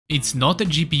It's not a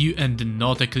GPU and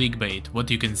not a clickbait. What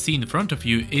you can see in front of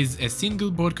you is a single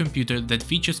board computer that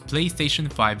features PlayStation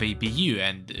 5 APU,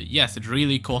 and yes, it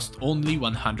really cost only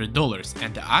 $100,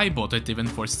 and I bought it even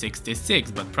for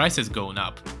 $66, but price has gone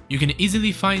up. You can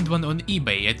easily find one on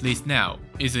eBay, at least now.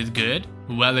 Is it good?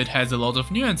 Well, it has a lot of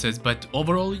nuances, but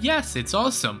overall, yes, it's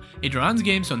awesome. It runs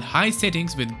games on high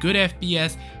settings with good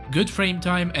FPS, good frame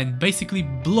time, and basically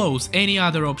blows any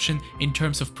other option in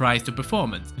terms of price to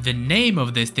performance. The name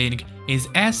of this thing is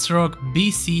Asrock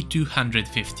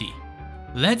BC250.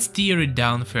 Let's tear it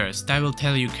down first. I will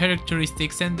tell you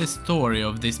characteristics and the story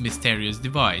of this mysterious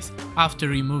device. After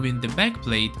removing the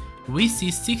backplate, we see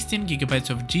 16GB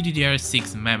of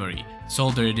GDDR6 memory,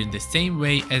 soldered in the same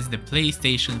way as the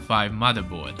PlayStation 5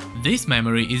 motherboard. This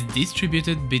memory is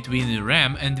distributed between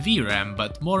RAM and VRAM,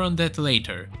 but more on that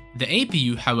later. The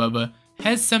APU, however,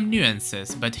 has some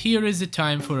nuances, but here is the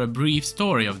time for a brief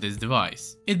story of this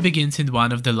device. It begins in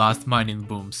one of the last mining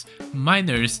booms.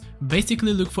 Miners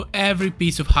basically look for every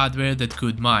piece of hardware that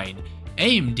could mine.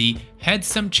 AMD had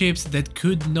some chips that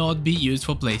could not be used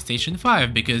for PlayStation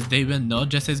 5 because they were not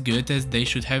just as good as they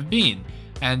should have been.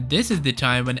 And this is the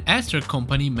time when Asrock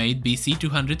company made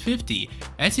BC250.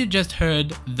 As you just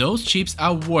heard, those chips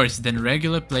are worse than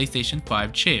regular PlayStation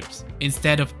 5 chips.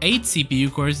 Instead of 8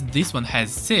 CPU cores, this one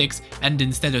has 6, and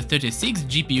instead of 36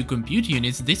 GPU compute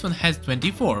units, this one has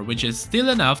 24, which is still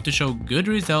enough to show good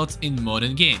results in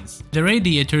modern games. The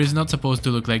radiator is not supposed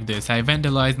to look like this. I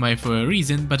vandalized mine for a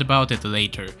reason, but about it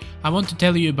later. I want to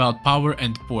tell you about power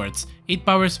and ports. It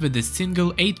powers with a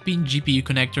single 8-pin GPU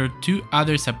connector, 2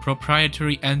 others are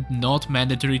proprietary and not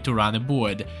mandatory to run a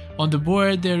board. On the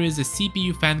board there is a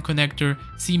CPU fan connector,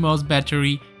 CMOS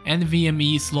battery,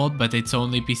 NVMe slot, but it's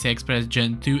only PCI Express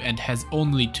Gen 2 and has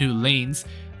only 2 lanes.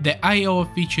 The I/O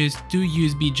features 2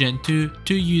 USB Gen 2,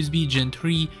 2 USB Gen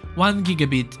 3, 1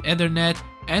 gigabit Ethernet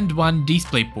and 1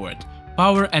 DisplayPort.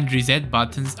 Power and reset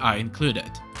buttons are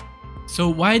included. So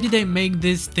why did I make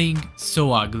this thing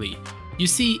so ugly? You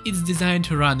see, it's designed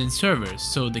to run in servers,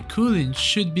 so the cooling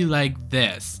should be like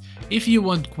this. If you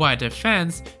want quieter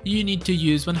fans, you need to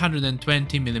use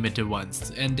 120mm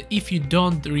ones, and if you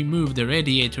don't remove the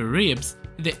radiator ribs,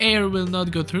 the air will not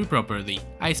go through properly.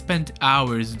 I spent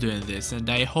hours doing this, and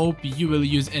I hope you will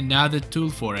use another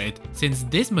tool for it, since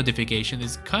this modification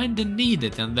is kinda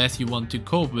needed unless you want to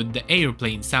cope with the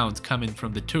airplane sounds coming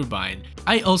from the turbine.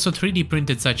 I also 3D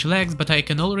printed such legs, but I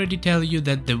can already tell you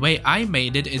that the way I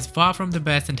made it is far from the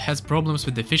best and has problems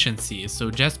with efficiency,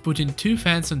 so just putting 2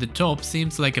 fans on the top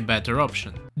seems like a better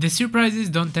option. The surprises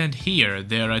don't end here,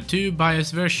 there are 2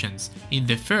 BIOS versions. In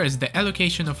the first, the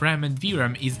allocation of RAM and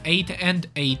VRAM is 8 and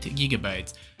 8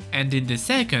 GB, and in the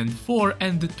second, 4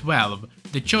 and 12.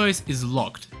 The choice is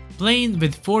locked. Playing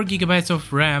with 4 GB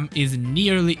of RAM is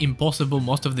nearly impossible,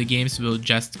 most of the games will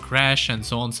just crash and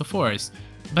so on and so forth.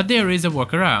 But there is a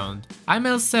workaround. I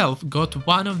myself got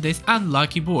one of these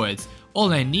unlucky boards.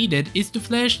 All I needed is to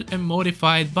flash a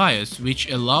modified BIOS, which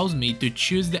allows me to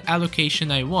choose the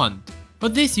allocation I want. For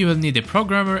this you will need a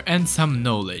programmer and some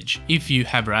knowledge. If you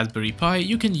have Raspberry Pi,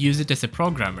 you can use it as a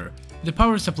programmer. The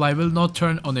power supply will not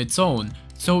turn on its own,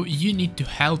 so you need to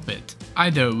help it,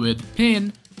 either with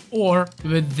pin or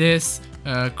with this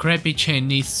crappy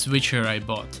Chinese switcher I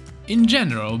bought. In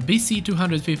general,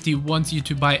 BC250 wants you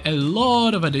to buy a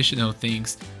lot of additional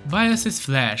things. BIOS is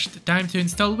flashed, time to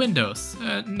install Windows.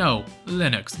 No,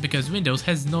 Linux, because Windows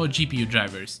has no GPU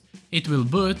drivers. It will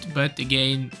boot, but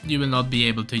again, you will not be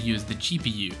able to use the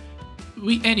GPU.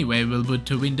 We anyway will boot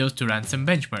to Windows to run some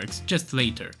benchmarks, just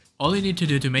later. All you need to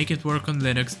do to make it work on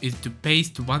Linux is to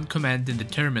paste one command in the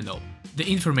terminal. The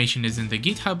information is in the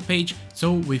GitHub page,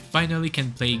 so we finally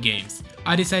can play games.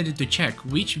 I decided to check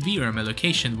which VRAM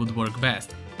allocation would work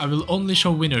best. I will only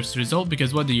show winner's result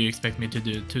because what do you expect me to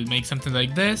do? To make something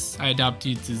like this? I doubt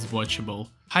it is watchable.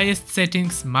 Highest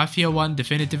settings, Mafia 1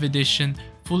 Definitive Edition,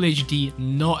 Full HD,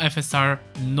 no FSR,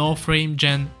 no frame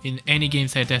gen in any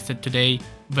games I tested today,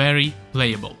 very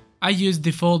playable. I use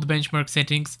default benchmark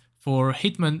settings. For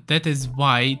Hitman, that is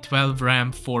why 12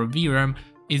 RAM for VRAM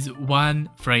is 1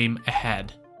 frame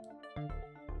ahead.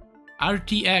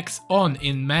 RTX on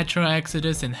in Metro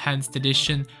Exodus Enhanced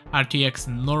Edition, RTX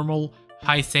normal,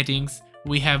 high settings,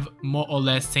 we have more or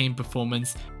less same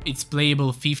performance. It's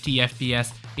playable 50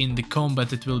 FPS, in the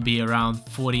combat it will be around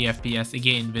 40 FPS,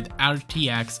 again with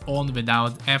RTX on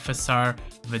without FSR,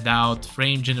 without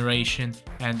frame generation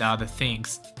and other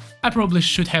things. I probably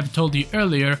should have told you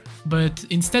earlier, but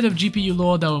instead of GPU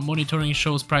load, our monitoring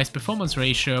shows price-performance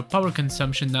ratio, power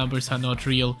consumption numbers are not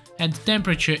real, and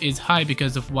temperature is high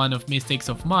because of one of mistakes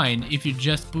of mine. If you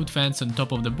just put fans on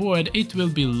top of the board, it will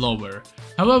be lower.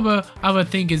 However, our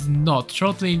thing is not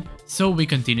throttling, so we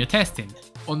continue testing.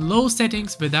 On low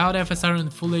settings without FSR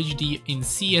and Full HD in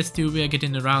CS2 we are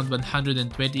getting around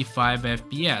 125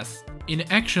 FPS. In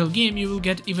actual game you will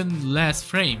get even less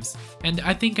frames, and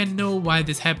I think I know why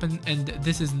this happened, and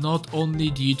this is not only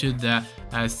due to the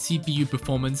CPU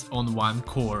performance on one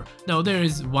core. No, there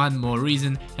is one more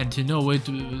reason, and to know it,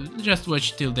 just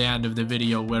watch till the end of the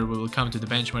video where we will come to the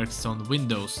benchmarks on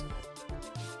Windows.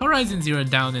 Horizon Zero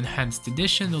Dawn Enhanced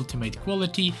Edition, Ultimate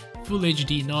Quality, Full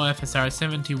HD, no FSR,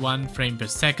 71 frame per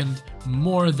second,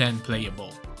 more than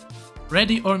playable.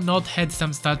 Ready or Not had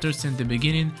some stutters in the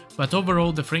beginning, but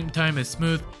overall the frame time is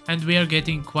smooth and we are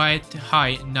getting quite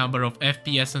high number of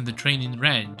FPS on the training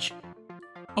range.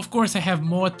 Of course I have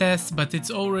more tests, but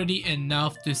it's already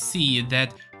enough to see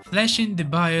that flashing the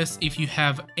BIOS if you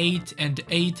have 8 and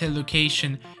 8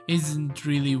 allocation isn't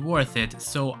really worth it,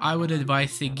 so I would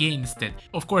advise against it.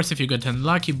 Of course if you got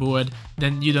unlucky board,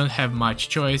 then you don't have much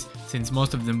choice, since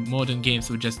most of the modern games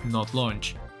will just not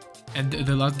launch. And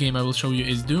the last game I will show you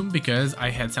is Doom, because I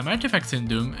had some artifacts in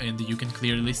Doom and you can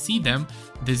clearly see them,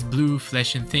 these blue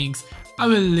flashing things. I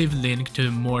will leave link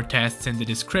to more tests in the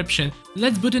description.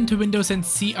 Let's boot into Windows and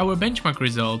see our benchmark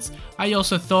results. I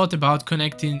also thought about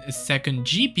connecting a second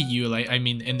GPU, I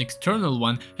mean an external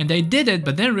one, and I did it,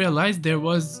 but then realized there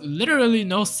was literally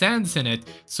no sense in it,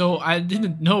 so I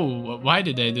didn't know why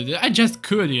did I do that. I just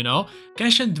could, you know.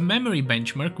 Cache and memory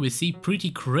benchmark, we see pretty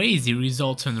crazy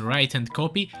results on write and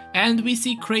copy, and we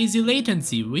see crazy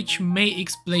latency, which may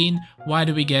explain why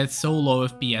do we get so low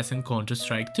FPS in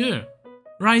Counter-Strike 2.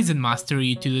 Ryzen Mastery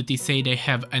utility say they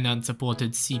have an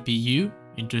unsupported CPU,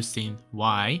 interesting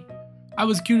why. I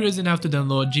was curious enough to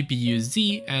download GPU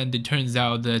Z and it turns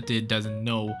out that it doesn't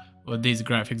know this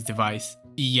graphics device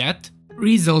yet.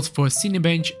 Results for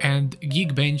Cinebench and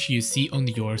Geekbench you see on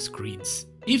your screens.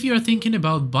 If you are thinking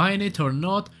about buying it or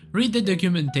not, read the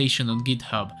documentation on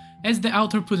GitHub. As the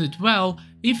author put it well,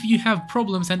 if you have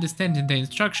problems understanding the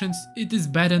instructions, it is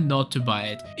better not to buy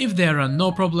it. If there are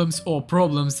no problems or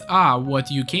problems are what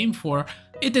you came for,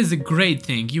 it is a great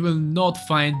thing, you will not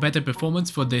find better performance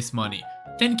for this money.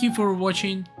 Thank you for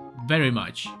watching very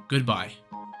much, goodbye.